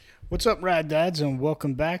What's up, Rad Dads, and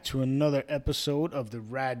welcome back to another episode of the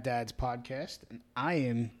Rad Dads podcast. And I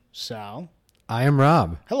am Sal. I am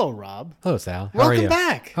Rob. Hello, Rob. Hello, Sal. How are you? Welcome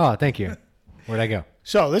back. Oh, thank you. Where'd I go?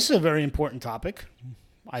 So this is a very important topic,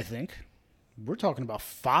 I think. We're talking about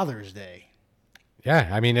Father's Day. Yeah,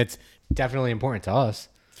 I mean, it's definitely important to us.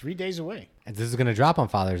 3 days away. And this is going to drop on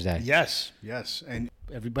Father's Day. Yes. And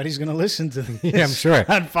everybody's going to listen to this Yeah, I'm sure.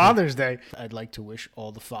 on Father's Day. I'd like to wish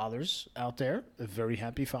all the fathers out there a very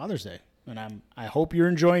happy Father's Day. And I hope you're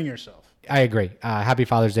enjoying yourself. I agree. Happy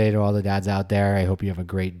Father's Day to all the dads out there. I hope you have a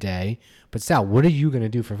great day. But Sal, what are you going to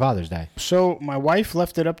do for Father's Day? So my wife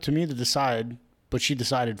left it up to me to decide, but she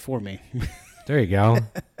decided for me. There you go.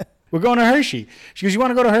 We're going to Hershey. She goes, you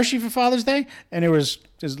want to go to Hershey for Father's Day? And there's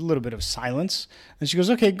a little bit of silence. And she goes,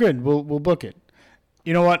 okay, good. We'll book it.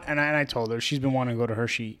 You know what? And I told her she's been wanting to go to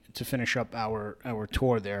Hershey to finish up our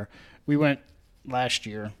tour there. We went last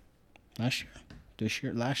year. Last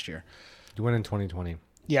year. You went in 2020.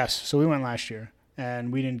 Yes. So we went last year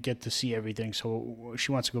and we didn't get to see everything. So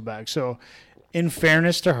she wants to go back. So in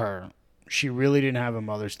fairness to her, she really didn't have a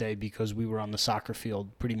Mother's Day because we were on the soccer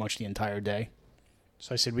field pretty much the entire day.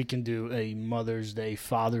 So I said, we can do a Mother's Day,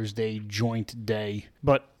 Father's Day joint day.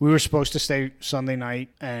 But we were supposed to stay Sunday night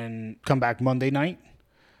and come back Monday night.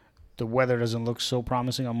 The weather doesn't look so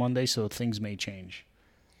promising on Monday, so things may change.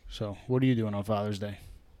 So what are you doing on Father's Day?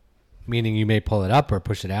 Meaning you may pull it up or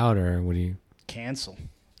push it out, or what do you... Cancel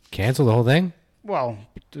the whole thing? Well,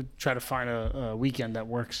 to try to find a weekend that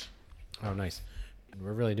works. Oh, nice.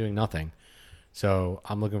 We're really doing nothing. So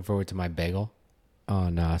I'm looking forward to my bagel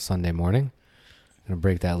on Sunday morning. I'm going to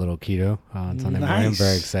break that little keto on Sunday morning. I'm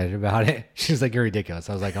very excited about it. She was like, you're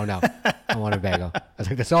ridiculous. I was like, oh, no, I want a bagel. I was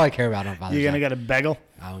like, that's all I care about on Father's Day. You're going to get a bagel?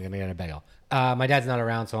 I'm going to get a bagel. My dad's not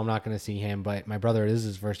around, so I'm not going to see him. But my brother, this is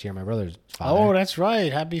his first year. My brother's father. Oh, that's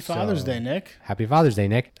right. Happy Father's Day, Nick. Happy Father's Day,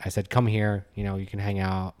 Nick. I said, come here. You know, you can hang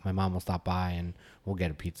out. My mom will stop by, and we'll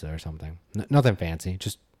get a pizza or something. Nothing fancy.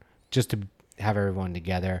 Just to have everyone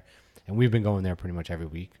together. And we've been going there pretty much every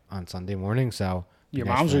week on Sunday morning. So your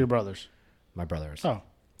mom's or your brother's? My brother's. Oh.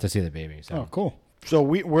 To see the baby. So. Oh, cool. So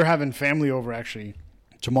we're having family over actually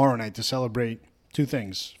tomorrow night to celebrate two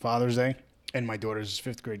things, Father's Day and my daughter's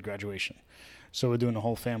 5th grade graduation. So we're doing a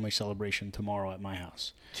whole family celebration tomorrow at my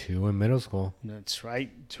house. 2 in middle school. That's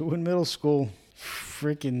right. 2 in middle school.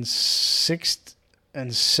 Freaking 6th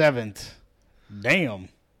and 7th. Damn.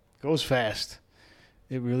 Goes fast.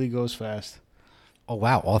 It really goes fast. Oh,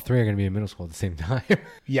 wow. All 3 are going to be in middle school at the same time.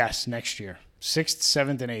 Yes, next year. 6th,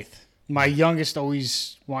 7th, and 8th. My youngest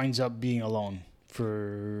always winds up being alone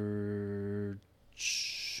for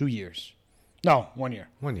 2 years. No, 1 year.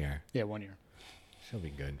 1 year. Yeah, 1 year. She'll be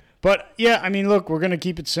good. But, yeah, I mean, look, we're going to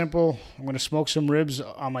keep it simple. I'm going to smoke some ribs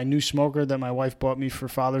on my new smoker that my wife bought me for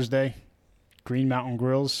Father's Day. Green Mountain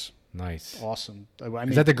Grills. Nice. Awesome.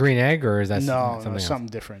 Is that the green egg or is that something else? Something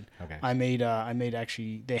different. Okay. I made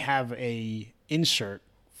actually, they have a insert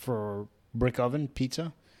for brick oven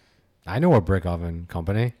pizza. I know a brick oven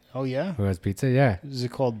company. Oh, yeah? Who has pizza? Yeah. Is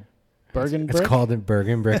it called Bergen Brick? It's called the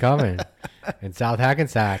Bergen Brick Oven in South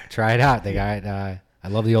Hackensack. Try it out. They got, I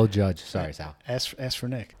love the old judge. Sorry, Sal. Ask for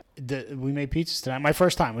Nick. We made pizzas tonight. My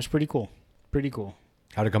first time. It was pretty cool.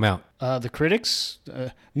 How'd it come out? The critics,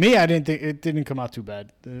 I didn't think it didn't come out too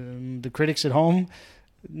bad. The critics at home,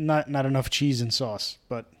 not enough cheese and sauce,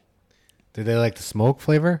 but. Did they like the smoke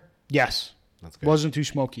flavor? Yes. That's good. Wasn't too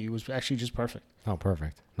smoky. It was actually just perfect. Oh,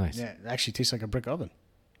 perfect. Nice. Yeah, it actually tastes like a brick oven,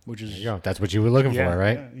 which is. There you go. That's what you were looking for,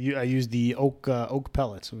 right? Yeah. I used the oak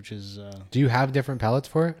pellets, which is. Do you have different pellets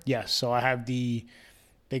for it? Yes. So I have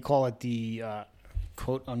they call it the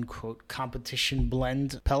quote unquote competition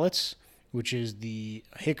blend pellets, which is the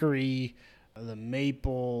hickory, the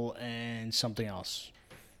maple, and something else.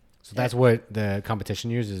 So that's what the competition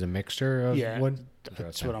uses, a mixture of wood?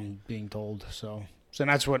 That's what I'm being told. So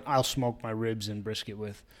that's what I'll smoke my ribs and brisket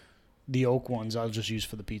with. The oak ones I'll just use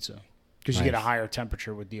for the pizza because you get a higher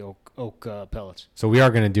temperature with the oak pellets. So we are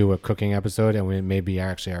going to do a cooking episode, and we may be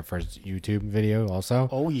actually our first YouTube video also.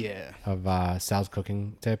 Oh, yeah. Of Sal's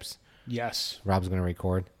cooking tips. Yes. Rob's going to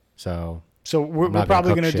record. So we're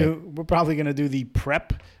probably going to do the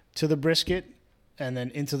prep to the brisket and then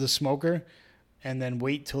into the smoker and then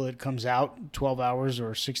wait till it comes out 12 hours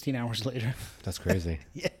or 16 hours later. That's crazy.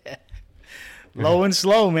 Yeah. Low and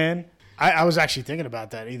slow, man. I was actually thinking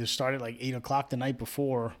about that. Either start at like 8 o'clock the night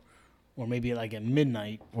before or maybe like at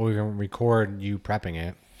midnight. Well, we're going to record you prepping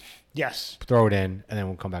it. Yes. Throw it in, and then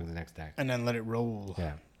we'll come back the next day. And then let it roll.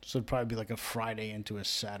 Yeah. So it'd probably be like a Friday into a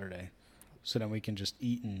Saturday. So then we can just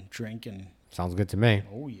eat and drink and... Sounds good to me.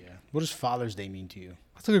 Oh, yeah. What does Father's Day mean to you?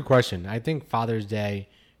 That's a good question. I think Father's Day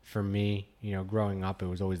for me, growing up, it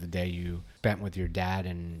was always the day you spent with your dad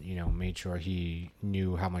and, made sure he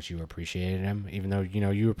knew how much you appreciated him, even though,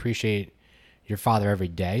 you appreciate your father every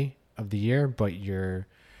day of the year, but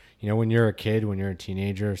when you're a kid, when you're a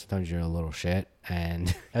teenager, sometimes you're a little shit.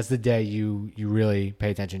 And that's the day you really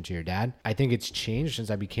pay attention to your dad. I think it's changed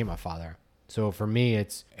since I became a father. So for me,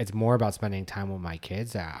 it's more about spending time with my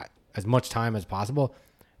kids, as much time as possible.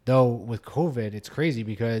 Though with COVID, it's crazy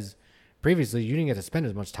because previously you didn't get to spend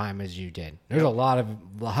as much time as you did. There's a lot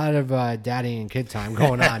of daddy and kid time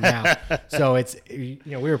going on now. So it's, we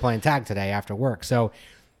were playing tag today after work. So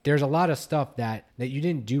there's a lot of stuff that you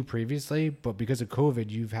didn't do previously, but because of COVID,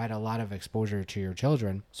 you've had a lot of exposure to your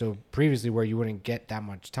children. So previously where you wouldn't get that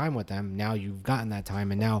much time with them, now you've gotten that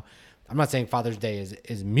time. And now I'm not saying Father's Day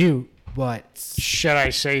is mute, but should I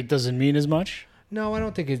say it doesn't mean as much? No, I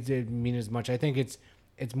don't think it mean as much. I think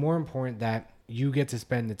it's more important that you get to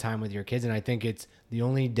spend the time with your kids. And I think it's the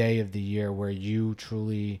only day of the year where you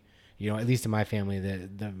truly, at least in my family,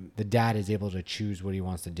 the dad is able to choose what he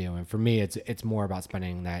wants to do. And for me, it's more about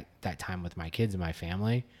spending that time with my kids and my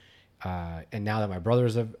family. And now that my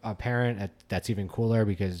brother's a parent, that's even cooler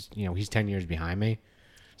because, he's 10 years behind me.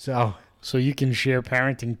 So you can share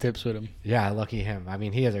parenting tips with him. Yeah, lucky him. I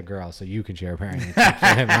mean, he has a girl, so you can share parenting tips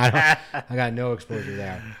with him. I got no exposure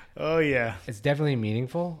there. Oh, yeah. It's definitely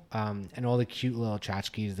meaningful. And all the cute little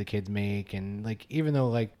tchotchkes the kids make. And, even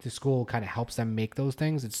though, the school kind of helps them make those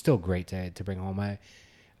things, it's still great to bring home.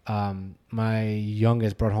 My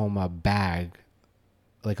youngest brought home a bag,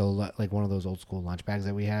 like one of those old school lunch bags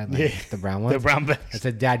that we had, the brown ones. The brown bags. It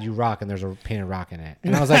said, "Dad, you rock," and there's a painted rock in it.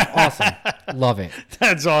 And I was like, awesome. Love it.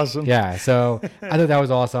 That's awesome. Yeah, so I thought that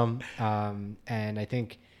was awesome. And I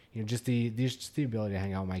think, just the ability to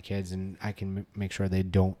hang out with my kids and I can make sure they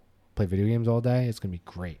don't play video games all day, it's going to be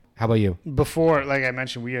great. How about you? Before, like I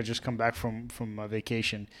mentioned, we had just come back from a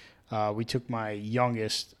vacation. We took my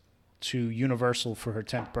youngest to Universal for her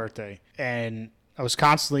 10th birthday. And I was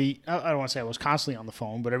constantly, I don't want to say I was constantly on the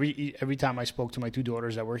phone, but every time I spoke to my two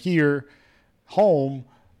daughters that were here, home,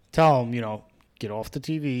 tell them, get off the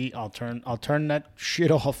TV. I'll turn that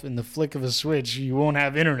shit off in the flick of a switch. You won't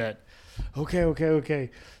have internet. Okay.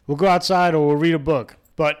 We'll go outside or we'll read a book.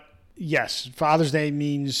 But yes, Father's Day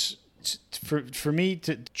means for me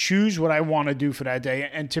to choose what I want to do for that day.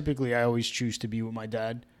 And typically I always choose to be with my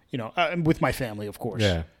dad, with my family, of course.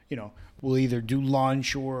 Yeah. We'll either do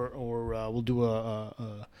lunch or we'll do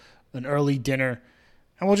an early dinner,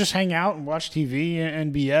 and we'll just hang out and watch TV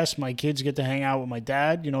and BS. My kids get to hang out with my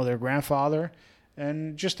dad, their grandfather,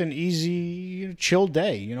 and just an easy, chill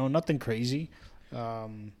day. Nothing crazy.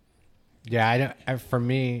 Yeah, for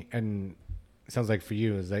me, and it sounds like for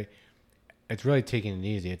you, is it's really taking it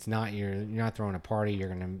easy. It's not you're not throwing a party. You're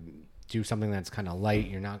gonna do something that's kind of light.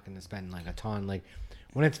 You're not gonna spend a ton.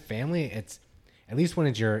 When it's family, it's. At least when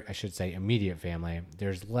it's your, I should say, immediate family,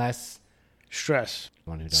 there's less stress.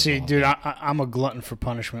 See, dude, I'm a glutton for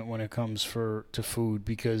punishment when it comes to food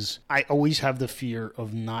because I always have the fear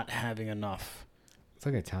of not having enough. It's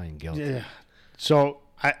like Italian guilt. Yeah. So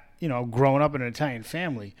growing up in an Italian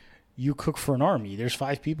family, you cook for an army. There's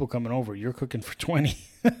 5 people coming over. You're cooking for 20.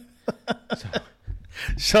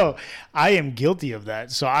 So I am guilty of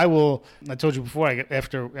that. So I told you before,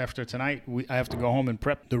 after tonight, I have to go home and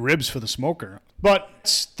prep the ribs for the smoker.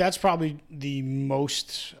 But that's probably the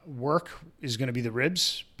most work is going to be the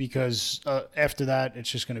ribs because after that, it's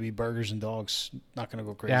just going to be burgers and dogs. Not going to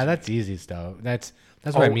go crazy. Yeah, that's easy stuff. That's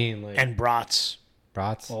what I mean. And brats.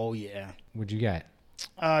 Brats? Oh, yeah. What'd you get?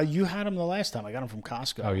 You had them the last time. I got them from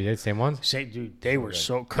Costco. Oh, you did? Same ones? Dude, they were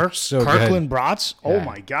so Kirkland brats. Yeah. Oh,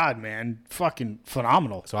 my God, man. Fucking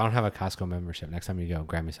phenomenal. So I don't have a Costco membership. Next time you go,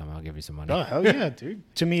 grab me some. I'll give you some money. Oh, hell yeah, dude.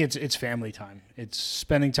 To me, it's family time. It's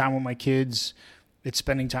spending time with my kids. It's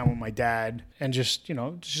spending time with my dad. And just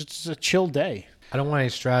a chill day. I don't want any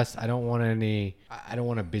stress. I don't want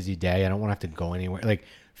a busy day. I don't want to have to go anywhere.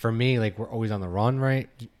 For me, we're always on the run, right?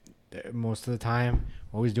 Most of the time.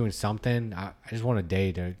 Always doing something. I just want a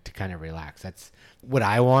day to kind of relax. That's what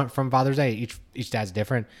I want from Father's Day. Each dad's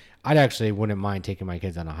different. I actually wouldn't mind taking my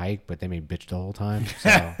kids on a hike, but they may bitch the whole time.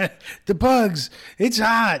 So. The bugs. It's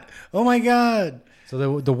hot. Oh my God.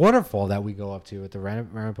 So the waterfall that we go up to at the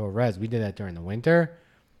Ramapo Res, we did that during the winter,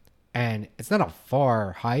 and it's not a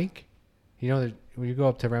far hike. When you go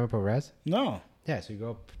up to Ramapo Res? No. Yeah, so you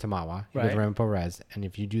go up to Mawa, you right. go to Ramapo Res, and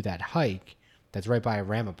if you do that hike, that's right by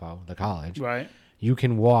Ramapo, the college. Right. You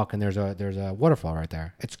can walk, and there's a waterfall right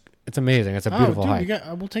there. It's amazing. It's a beautiful hike.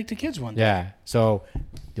 We'll take the kids one day. Yeah. So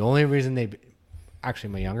the only reason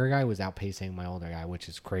actually my younger guy was outpacing my older guy, which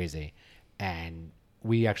is crazy, and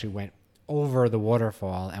we actually went over the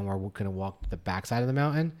waterfall, and we're going to walk the backside of the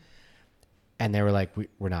mountain. And they were like,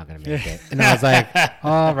 we're not going to make it. And I was like,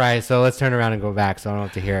 all right, so let's turn around and go back so I don't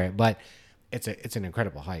have to hear it. But it's an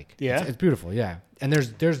incredible hike. Yeah. It's beautiful, yeah. And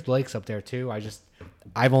there's lakes up there too.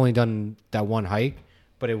 I've only done that one hike,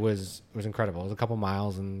 but it was incredible. It was a couple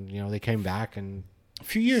miles, and they came back. And a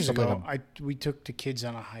few years ago, we took the kids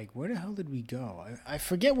on a hike. Where the hell did we go? I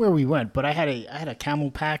forget where we went, but I had a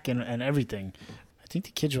camel pack and everything. I think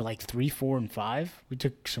the kids were like 3, 4, and 5. We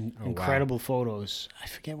took some incredible photos. I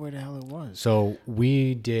forget where the hell it was. So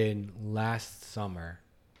we did last summer.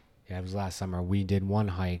 Yeah, it was last summer. We did one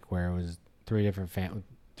hike where it was 3 different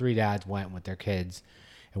three dads went with their kids,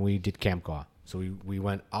 and we did Camp Gaw. So we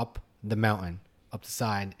went up the mountain, up the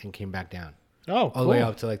side, and came back down. Oh, cool. All the way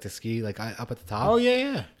up to like the ski, like up at the top. Oh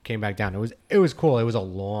yeah. Came back down. It was cool. It was a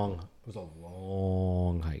long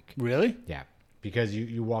hike. Really? Yeah, because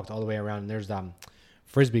you walked all the way around. And there's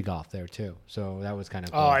frisbee golf there too. So that was kind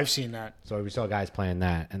of cool. Oh, I've seen that. So we saw guys playing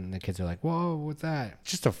that, and the kids are like, "Whoa, what's that?"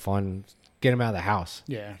 It's just a fun, get them out of the house.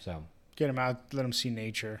 Yeah. So get them out, let them see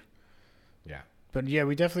nature. Yeah. But yeah,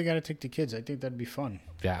 we definitely got to take the kids. I think that'd be fun.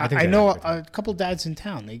 Yeah, I know a couple dads in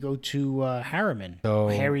town. They go to Harriman. So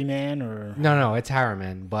Harryman or no, it's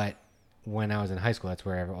Harriman. But when I was in high school, that's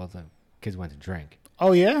where all the kids went to drink.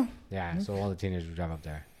 Oh yeah. Yeah. So all the teenagers would drive up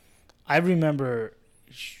there. I remember,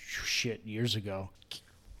 years ago,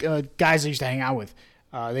 guys I used to hang out with.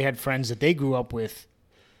 They had friends that they grew up with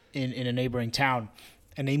in a neighboring town,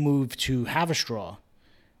 and they moved to Haverstraw.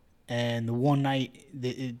 And the one night,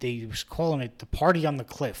 they was calling it the Party on the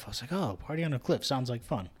Cliff. I was like, oh, Party on the Cliff. Sounds like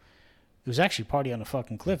fun. It was actually Party on the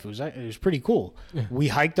fucking Cliff. It was pretty cool. Yeah. We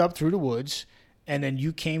hiked up through the woods, and then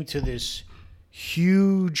you came to this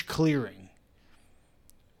huge clearing.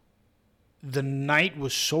 The night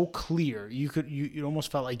was so clear. You almost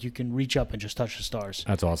felt like you can reach up and just touch the stars.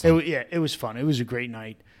 That's awesome. It was fun. It was a great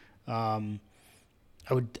night. I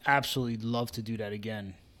would absolutely love to do that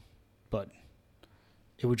again, but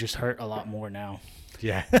it would just hurt a lot more now.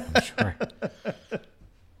 Yeah, I'm sure.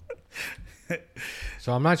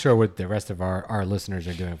 So I'm not sure what the rest of our listeners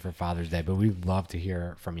are doing for Father's Day, but we'd love to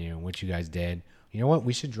hear from you and what you guys did. You know what?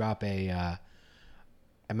 We should drop a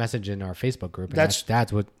message in our Facebook group and ask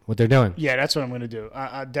dads what they're doing. Yeah, that's what I'm going to do.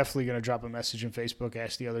 I'm definitely going to drop a message in Facebook,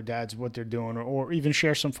 ask the other dads what they're doing, or even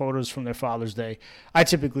share some photos from their Father's Day. I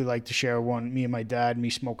typically like to share one, me and my dad,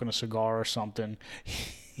 me smoking a cigar or something.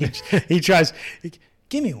 He tries...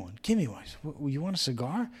 Give me one. You want a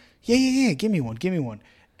cigar? Yeah. Give me one.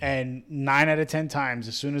 And 9 out of 10 times,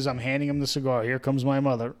 as soon as I'm handing him the cigar, here comes my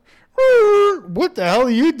mother. What the hell are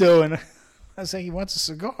you doing? I was like, he wants a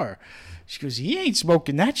cigar. She goes, he ain't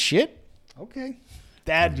smoking that shit. Okay.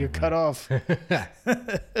 Dad, you're cut off.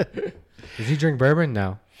 Does he drink bourbon?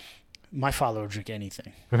 No. My father will drink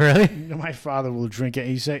anything. Really? My father will drink it.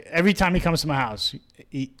 He say every time he comes to my house,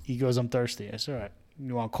 he goes, I'm thirsty. I said, all right.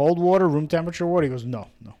 You want cold water, room temperature water? He goes, no.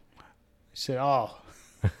 He said, oh,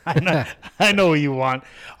 I know what you want.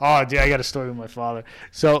 Oh, dude, I got a story with my father.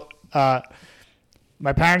 So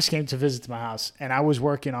my parents came to visit my house, and I was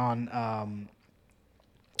working on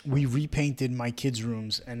we repainted my kids'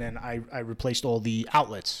 rooms, and then I replaced all the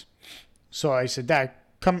outlets. So I said, Dad,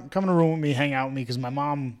 come in the room with me, hang out with me, because my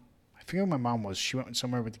mom, I forget where my mom was. She went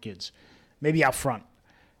somewhere with the kids. Maybe out front.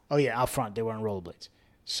 Oh, yeah, out front. They were on rollerblades.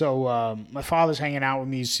 So my father's hanging out with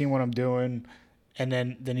me, he's seeing what I'm doing, and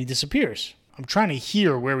then he disappears. I'm trying to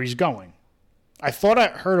hear where he's going. I thought I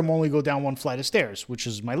heard him only go down one flight of stairs, which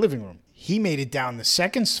is my living room. He made it down the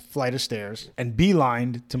second flight of stairs and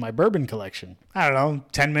beelined to my bourbon collection. I don't know,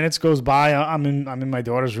 10 minutes goes by, I'm in my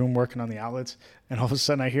daughter's room working on the outlets, and all of a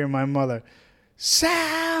sudden I hear my mother,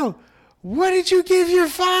 Sal, what did you give your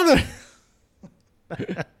father?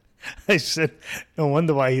 I said, no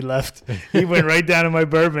wonder why he left. He went right down to my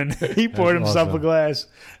bourbon. He poured himself a glass.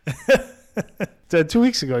 2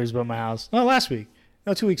 weeks ago, he was by my house. No, last week.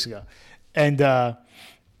 No, 2 weeks ago. And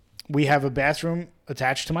we have a bathroom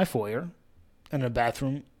attached to my foyer and a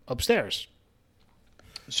bathroom upstairs.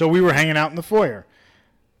 So we were hanging out in the foyer.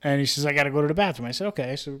 And he says, I got to go to the bathroom. I said,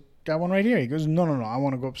 okay. So got one right here. He goes, no, I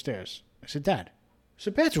want to go upstairs. I said, Dad, there's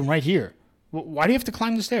a bathroom right here. Why do you have to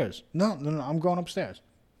climb the stairs? No, I'm going upstairs.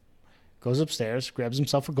 Goes upstairs, grabs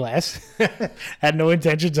himself a glass, had no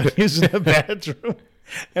intentions of using the bathroom,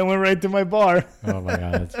 and went right to my bar. Oh my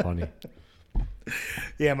God, that's funny.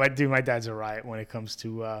 Yeah, my dad's a riot when it comes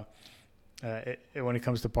to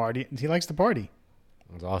party. He likes to party.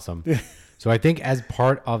 That's awesome. So I think as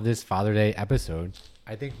part of this Father's Day episode,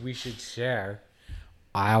 I think we should share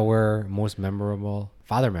our most memorable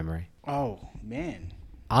father memory. Oh man,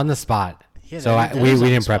 on the spot. Yeah, so we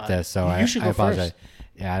didn't prep this, so I apologize. First.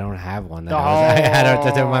 Yeah, I don't have one. I had at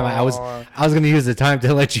the tip of my mind. I was going to use the time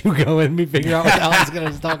to let you go and me figure out what the hell I was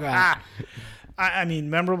going to talk about. I mean,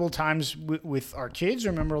 memorable times with our kids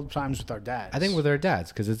or memorable times with our dads? I think with our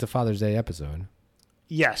dads, because it's a Father's Day episode.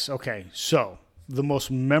 Yes. Okay. So the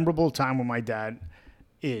most memorable time with my dad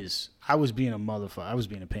is I was being a motherfucker. I was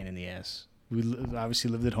being a pain in the ass. We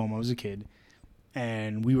obviously lived at home. I was a kid,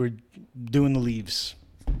 and we were doing the leaves,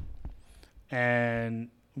 and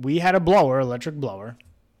we had a blower, electric blower,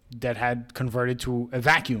 that had converted to a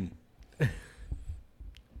vacuum.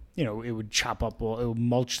 You know, it would chop up, it would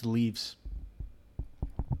mulch the leaves.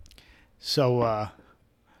 So I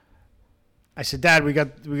said, Dad, we got.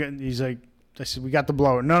 He's like, I said, we got the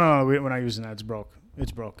blower. No, we're not using that. It's broke.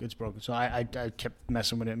 It's broken. So I kept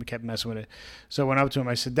messing with it. So I went up to him.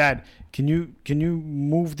 I said, Dad, can you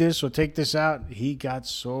move this or take this out? He got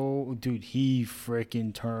he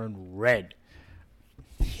freaking turned red.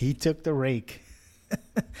 He took the rake.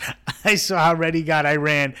 I saw how red he got. I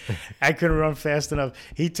ran. I couldn't run fast enough.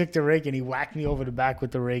 He took the rake and he whacked me over the back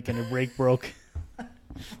with the rake, and the rake broke.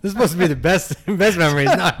 This is supposed to be the best memory.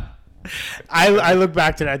 It's not. I look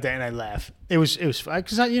back to that day and I laugh. It was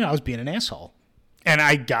because I was being an asshole, and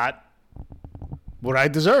I got what I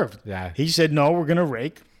deserved. Yeah. He said, no, we're gonna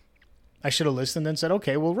rake. I should have listened and said,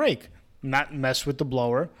 okay, we'll rake. Not mess with the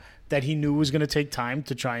blower that he knew was gonna take time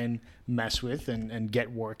to try and mess with and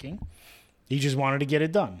get working. He just wanted to get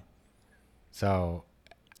it done. So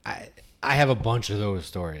I have a bunch of those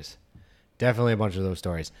stories. Definitely a bunch of those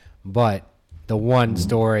stories. But the one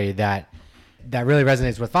story that really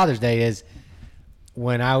resonates with Father's Day is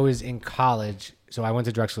when I was in college. So I went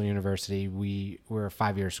to Drexel University. We were a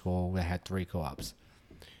 5-year school. We had 3 co-ops.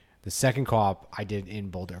 The second co-op I did in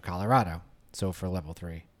Boulder, Colorado. So for level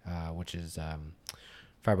 3, which is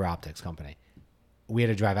fiber optics company. We had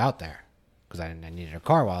to drive out there because I needed a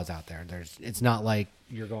car while I was out there. It's not like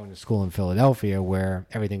you're going to school in Philadelphia where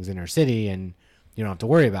everything's inner city and you don't have to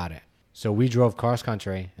worry about it. So we drove cross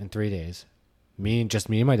country in 3 days. Me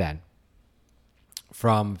and my dad.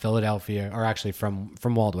 From Philadelphia, or actually from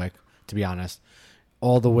Waldwick, to be honest,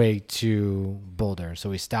 all the way to Boulder. So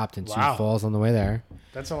we stopped in Sioux Falls on the way there.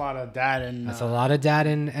 That's a lot of dad and... That's a lot of dad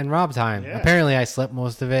and Rob time. Yeah. Apparently I slept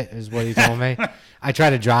most of it, is what he told me. I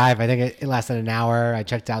tried to drive. I think it lasted an hour. I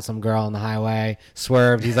checked out some girl on the highway,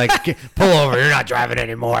 swerved. He's like, pull over. You're not driving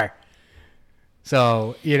anymore.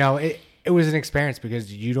 So, it was an experience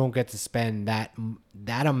because you don't get to spend that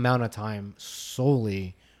amount of time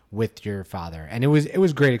solely with your father. And it was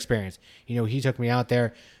a great experience. He took me out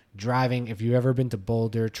there driving. If you've ever been to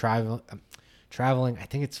Boulder, traveling, I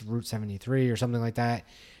think it's Route 73 or something like that.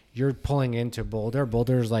 You're pulling into Boulder.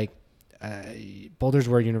 Boulder's where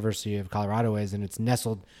University of Colorado is, and it's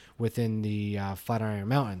nestled within the Flatiron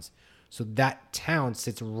Mountains. So that town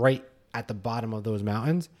sits right at the bottom of those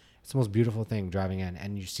mountains. It's the most beautiful thing driving in,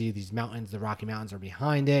 and you see these mountains. The Rocky Mountains are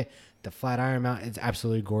behind it. The Flatiron Mountain, it's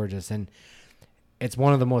absolutely gorgeous, and it's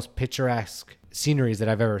one of the most picturesque sceneries that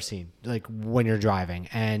I've ever seen, like when you're driving.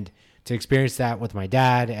 And to experience that with my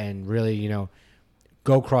dad and really,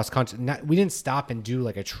 go cross country. We didn't stop and do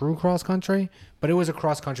like a true cross country, but it was a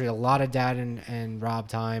cross country. A lot of dad and Rob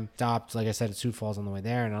time. Stopped, like I said, at Sioux Falls on the way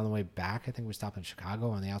there, and on the way back, I think we stopped in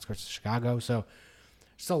Chicago, on the outskirts of Chicago. So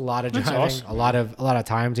just a lot of driving, awesome. a lot of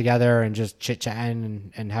time together, and just chit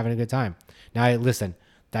chatting and having a good time. Now, listen,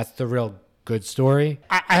 that's the real good story.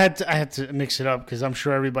 I had to mix it up because I'm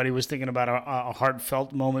sure everybody was thinking about a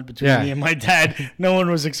heartfelt moment between me and my dad. No one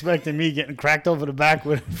was expecting me getting cracked over the back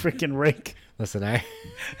with a freaking rake. Listen,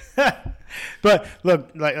 But look,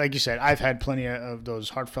 like you said, I've had plenty of those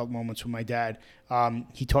heartfelt moments with my dad.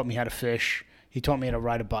 He taught me how to fish. He taught me how to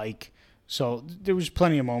ride a bike. So there was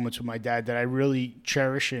plenty of moments with my dad that I really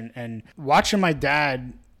cherish. And watching my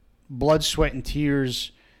dad, blood, sweat, and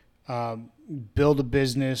tears, build a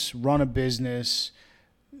business, run a business,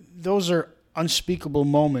 those are unspeakable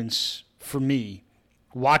moments for me,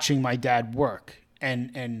 watching my dad work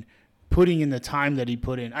and putting in the time that he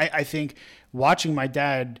put in. I think watching my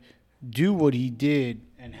dad do what he did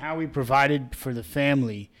and how he provided for the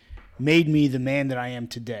family made me the man that I am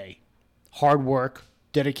today. Hard work,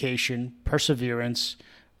 dedication, perseverance,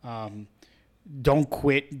 don't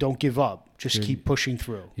quit, don't give up. Just keep pushing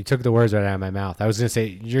through. You took the words right out of my mouth. I was going to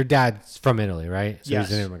say, your dad's from Italy, right? So yes.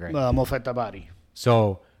 He's an immigrant. Molfetta.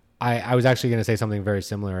 So I was actually going to say something very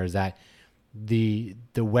similar, is that the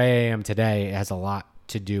way I am today has a lot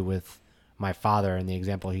to do with my father and the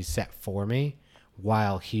example he set for me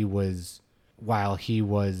while he was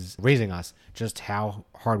raising us. Just how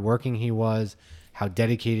hardworking he was, how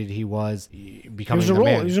dedicated he was, becoming the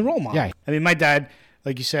man. He was a role model. Yeah. I mean, my dad,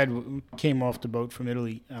 like you said, came off the boat from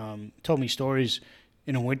Italy, told me stories.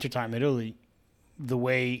 in the wintertime in Italy, the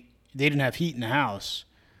way they didn't have heat in the house,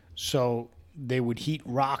 so they would heat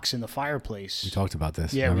rocks in the fireplace. We talked about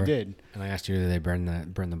this. Yeah, remember? we did. And I asked you, did they burn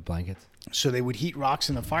the blankets? So they would heat rocks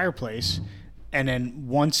in the fireplace, and then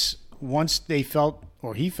once they felt,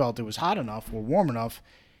 or he felt it was hot enough or warm enough,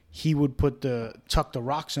 he would tuck the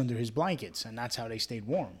rocks under his blankets, and that's how they stayed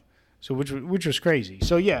warm. So which was crazy.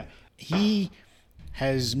 So yeah, he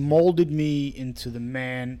has molded me into the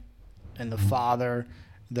man and the father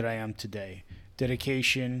that I am today.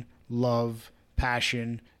 Dedication, love,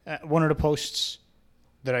 passion. One of the posts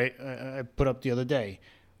that I put up the other day,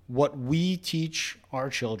 what we teach our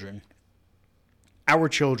children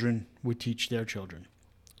would teach their children.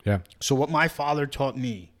 Yeah. So what my father taught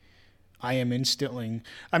me, I am instilling,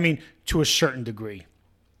 to a certain degree,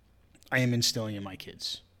 I am instilling in my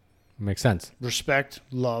kids. Makes sense. Respect,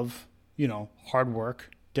 love, hard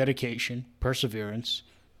work, dedication, perseverance,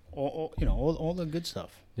 all the good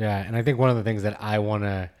stuff. Yeah, and I think one of the things that I want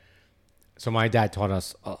to... So my dad taught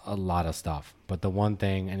us a lot of stuff, but the one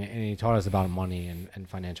thing, and he taught us about money and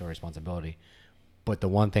financial responsibility, but the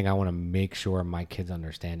one thing I want to make sure my kids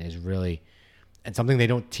understand is really, and something they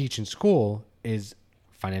don't teach in school, is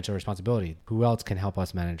financial responsibility. Who else can help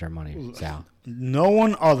us manage our money, Sal? No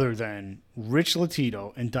one other than Rich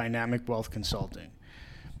Latito and Dynamic Wealth Consulting,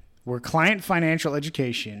 where client financial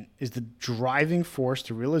education is the driving force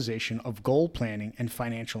to realization of goal planning and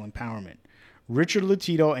financial empowerment. Richard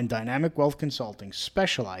Latito and Dynamic Wealth Consulting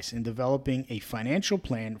specialize in developing a financial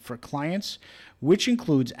plan for clients, which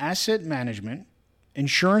includes asset management,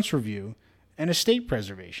 insurance review, and estate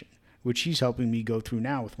preservation, which he's helping me go through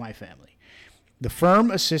now with my family. The firm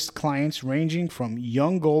assists clients ranging from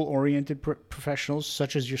young goal-oriented professionals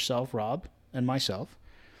such as yourself, Rob, and myself,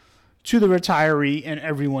 to the retiree and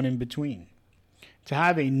everyone in between. To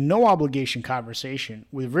have a no-obligation conversation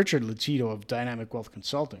with Richard Latito of Dynamic Wealth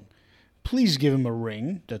Consulting, please give him a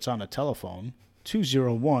ring that's on a telephone,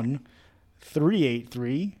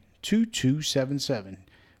 201-383-2277.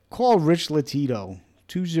 Call Rich Latito,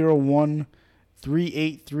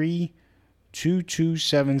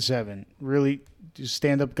 201-383-2277. Really,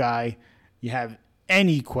 stand-up guy. You have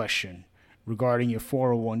any question regarding your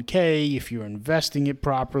 401k, if you're investing it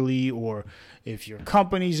properly, or if your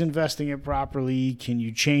company's investing it properly, can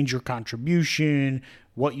you change your contribution,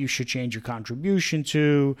 what you should change your contribution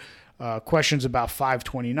to, questions about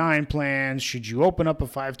 529 plans, should you open up a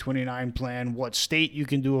 529 plan, what state you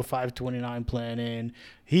can do a 529 plan in.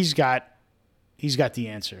 He's got the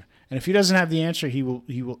answer. And if he doesn't have the answer, he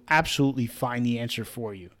will absolutely find the answer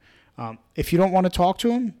for you. If you don't want to talk to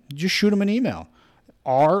him, just shoot him an email.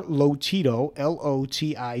 rlotito,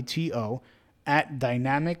 Lotito, at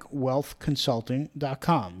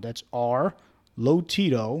dynamicwealthconsulting.com. That's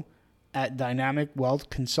rlotito at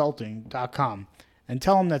dynamicwealthconsulting.com. And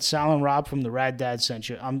tell him that Sal and Rob from the Rad Dad sent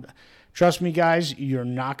you. Trust me, guys, you're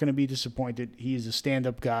not going to be disappointed. He is a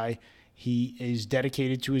stand-up guy. He is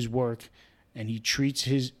dedicated to his work, and he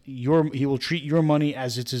will treat your money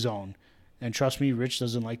as it's his own. And trust me, Rich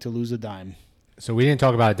doesn't like to lose a dime. So we didn't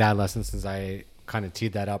talk about a dad lesson since I kind of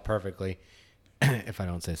teed that up perfectly, if I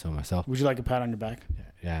don't say so myself. Would you like a pat on your back?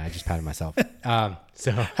 Yeah, I just patted myself.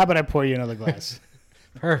 So how about I pour you another glass?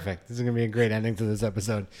 Perfect. This is going to be a great ending to this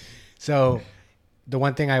episode. So the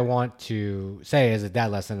one thing I want to say as a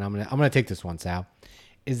dad lesson, and I'm gonna take this one, Sal,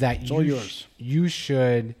 is that it's all yours. You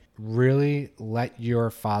should really let your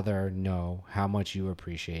father know how much you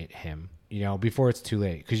appreciate him, before it's too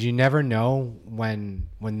late, because you never know when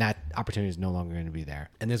that opportunity is no longer going to be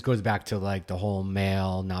there. And this goes back to like the whole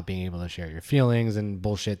male not being able to share your feelings and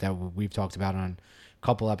bullshit that we've talked about on a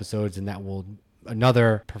couple episodes, and that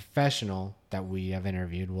another professional that we have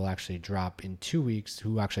interviewed will actually drop in 2 weeks,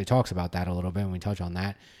 who actually talks about that a little bit, and we touch on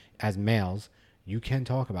that. As males, you can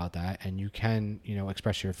talk about that, and you can,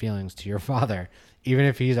 express your feelings to your father. Even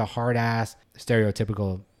if he's a hard-ass,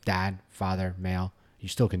 stereotypical dad, father, male, you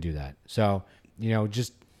still can do that. So,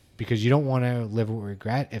 just because you don't want to live with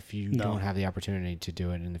regret if you don't have the opportunity to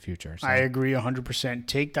do it in the future. So. I agree 100%.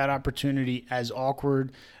 Take that opportunity, as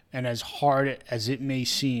awkward and as hard as it may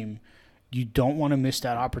seem. You don't want to miss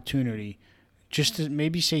that opportunity. Just to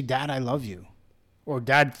maybe say, Dad, I love you, or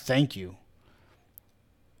Dad, thank you.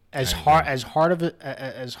 As hard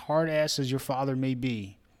ass as your father may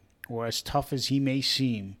be, or as tough as he may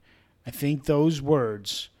seem, I think those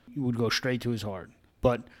words would go straight to his heart.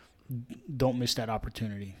 But don't miss that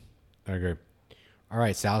opportunity. I agree. All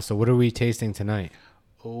right, Sal. So what are we tasting tonight?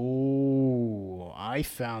 Oh, I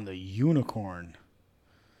found a unicorn.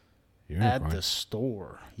 At the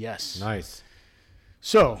store. Yes. Nice.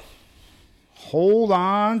 So, Hold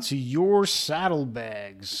on to your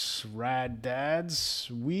saddlebags, rad dads.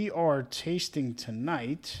 We are tasting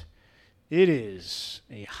tonight. It is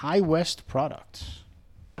a High West product.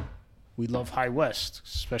 We love High West,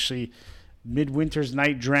 especially Midwinter's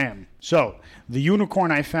Night Dram. So the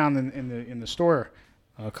unicorn I found in the store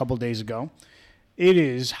a couple days ago, it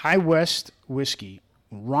is High West whiskey,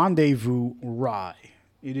 Rendezvous Rye.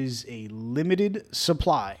 It is a limited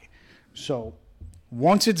supply. So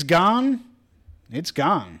once it's gone, it's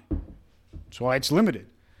gone. That's why it's limited.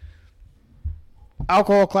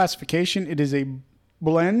 Alcohol classification, it is a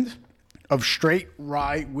blend of straight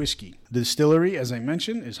rye whiskey. The distillery, as I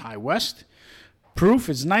mentioned, is High West. Proof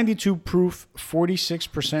is 92 proof,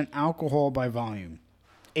 46% alcohol by volume.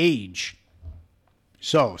 Age.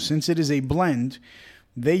 So, since it is a blend,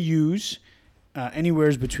 they use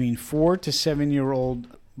anywhere between 4 to 7 year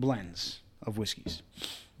old blends of whiskeys.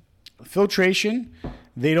 Filtration,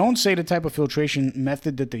 they don't say the type of filtration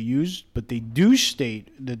method that they use, but they do state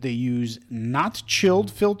that they use not chilled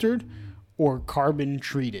filtered or carbon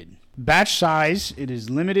treated. Batch size, it is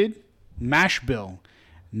limited. Mash bill,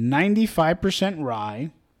 95% rye,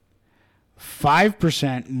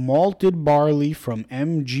 5% malted barley from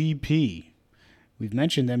MGP. We've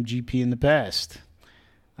mentioned MGP in the past.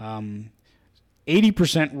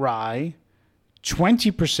 80% rye,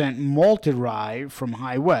 20% malted rye from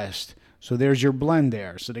High West. So there's your blend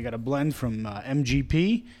there. So they got a blend from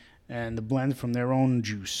MGP and the blend from their own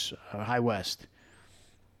juice, High West.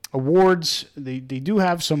 Awards, they do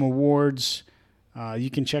have some awards.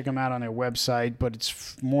 You can check them out on their website, but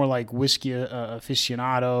it's more like whiskey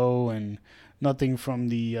aficionado and nothing from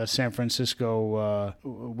the San Francisco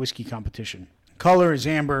whiskey competition. Color is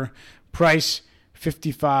amber. Price,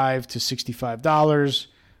 $55 to $65.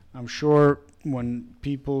 I'm sure when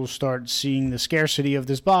people start seeing the scarcity of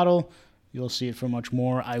this bottle, you'll see it for much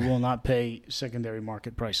more. I will not pay secondary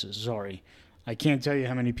market prices. Sorry. I can't tell you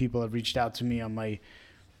how many people have reached out to me on my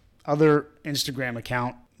other Instagram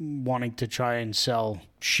account wanting to try and sell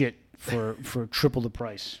shit for triple the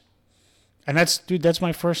price. And that's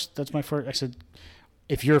my first. I said,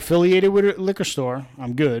 if you're affiliated with a liquor store,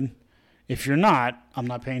 I'm good. If you're not, I'm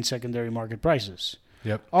not paying secondary market prices.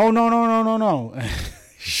 Yep. Oh, no.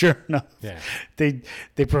 Sure enough. Yeah.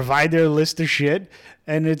 They provide their list of shit,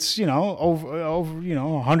 and it's, over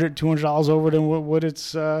 $100, $200 over than what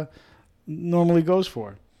it's normally goes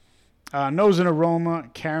for. Nose and aroma,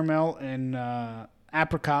 caramel and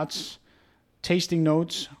apricots. Tasting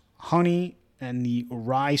notes, honey and the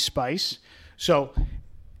rye spice. So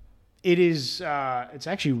it is. It's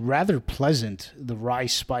actually rather pleasant. The rye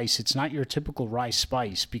spice. It's not your typical rye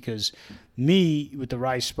spice because me with the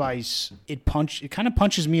rye spice, it kind of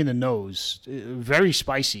punches me in the nose. Very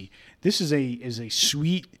spicy. This is a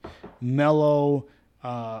sweet, mellow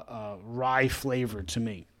rye flavor to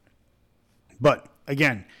me. But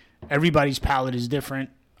again, everybody's palate is different.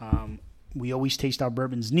 We always taste our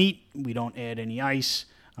bourbons neat. We don't add any ice.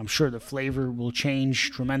 I'm sure the flavor will change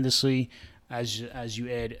tremendously as you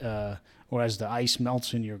add or as the ice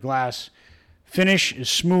melts in your glass. Finish is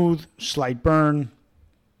smooth, slight burn.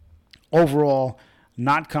 Overall,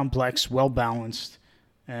 not complex, well balanced,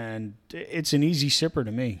 and it's an easy sipper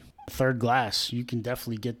to me. Third glass, you can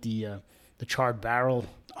definitely get the charred barrel.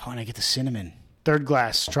 Oh, and I get the cinnamon. Third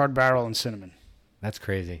glass, charred barrel and cinnamon. That's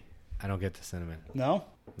crazy. I don't get the cinnamon. No?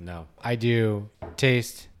 No. I do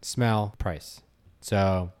taste, smell, price.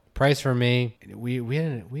 So price for me, we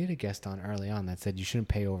had a guest on early on that said you shouldn't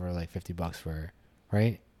pay over like $50 for,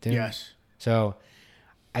 right? Yes. So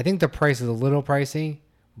I think the price is a little pricey,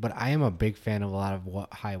 but I am a big fan of a lot of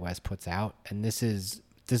what High West puts out, and this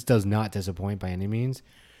does not disappoint by any means.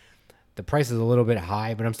 The price is a little bit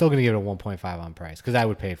high, but I'm still going to give it a 1.5 on price because I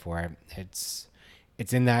would pay for it.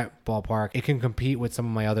 It's in that ballpark. It can compete with some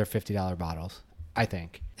of my other $50 bottles, I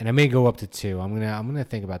think. And I may go up to 2. I'm gonna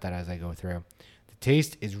think about that as I go through. The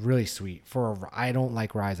taste is really sweet. I don't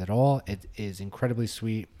like rye at all. It is incredibly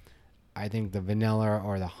sweet. I think the vanilla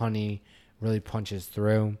or the honey really punches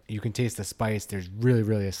through. You can taste the spice. There's really,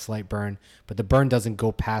 really a slight burn, but the burn doesn't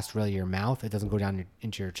go past really your mouth. It doesn't go down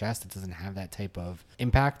into your chest. It doesn't have that type of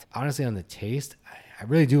impact. Honestly, on the taste, I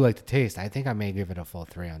really do like the taste. I think I may give it a full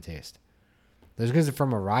 3 on taste. Because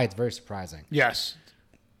from a rye, it's very surprising. Yes.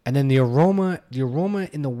 And then the aroma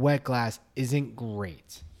in the wet glass isn't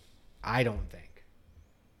great, I don't think.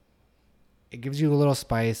 It gives you a little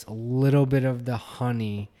spice, a little bit of the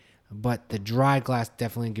honey, but the dry glass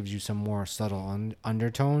definitely gives you some more subtle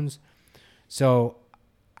undertones. So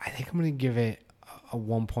I think I'm going to give it a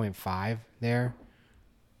 1.5 there.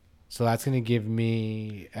 So that's going to give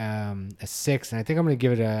me a 6, and I think I'm going to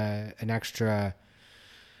give it an extra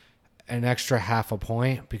an extra half a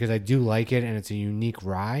point because I do like it and it's a unique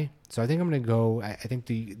rye. So I think I'm going to go, I think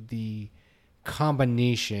the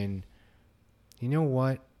combination, you know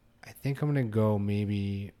what? I think I'm going to go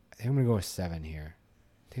with 7 here.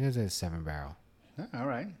 I think it's a 7 barrel. All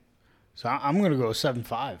right. So I'm going to go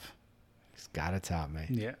 7.5. It's got to top me.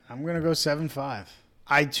 Yeah, I'm going to go 7.5.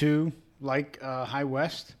 I, too, like High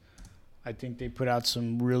West. I think they put out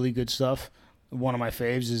some really good stuff. One of my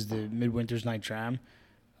faves is the Midwinter's Night Dram.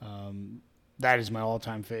 That is my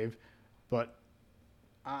all-time fave. But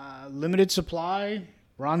limited supply,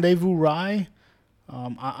 Rendezvous Rye.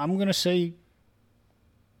 I'm going to say,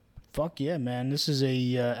 fuck yeah, man. This is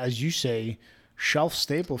a, as you say, shelf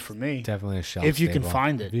staple for me. Definitely a shelf if you staple. can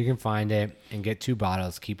find it. If you can find it and get 2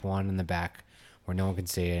 bottles, keep one in the back where no one can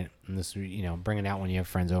see it. And this, bring it out when you have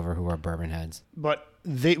friends over who are bourbon heads. But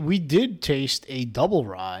we did taste a double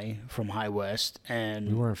rye from High West, and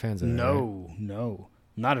we weren't fans of it. No,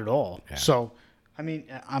 not at all. Yeah. So, I mean,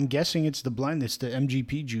 I'm guessing it's the blend. It's the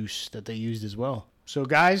MGP juice that they used as well. So,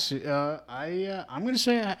 guys, I'm going to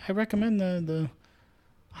say I recommend the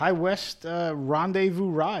High West Rendezvous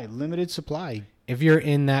Rye, limited supply. If you're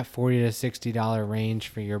in that $40 to $60 range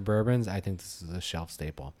for your bourbons, I think this is a shelf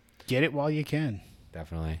staple. Get it while you can.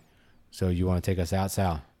 Definitely. So you want to take us out,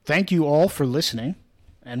 Sal? Thank you all for listening.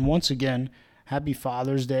 And once again, happy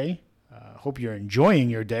Father's Day. Hope you're enjoying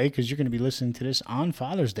your day because you're going to be listening to this on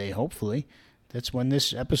Father's Day, hopefully. That's when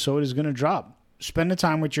this episode is going to drop. Spend the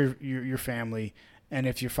time with your family. And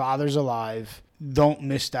if your father's alive, don't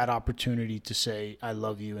miss that opportunity to say, I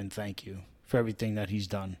love you and thank you for everything that he's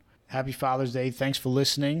done. Happy Father's Day. Thanks for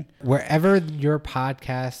listening. Wherever your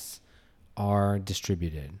podcasts are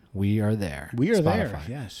distributed, we are there. We are Spotify. There,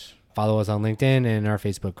 yes. Follow us on LinkedIn and our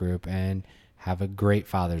Facebook group, and have a great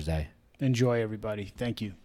Father's Day. Enjoy, everybody. Thank you.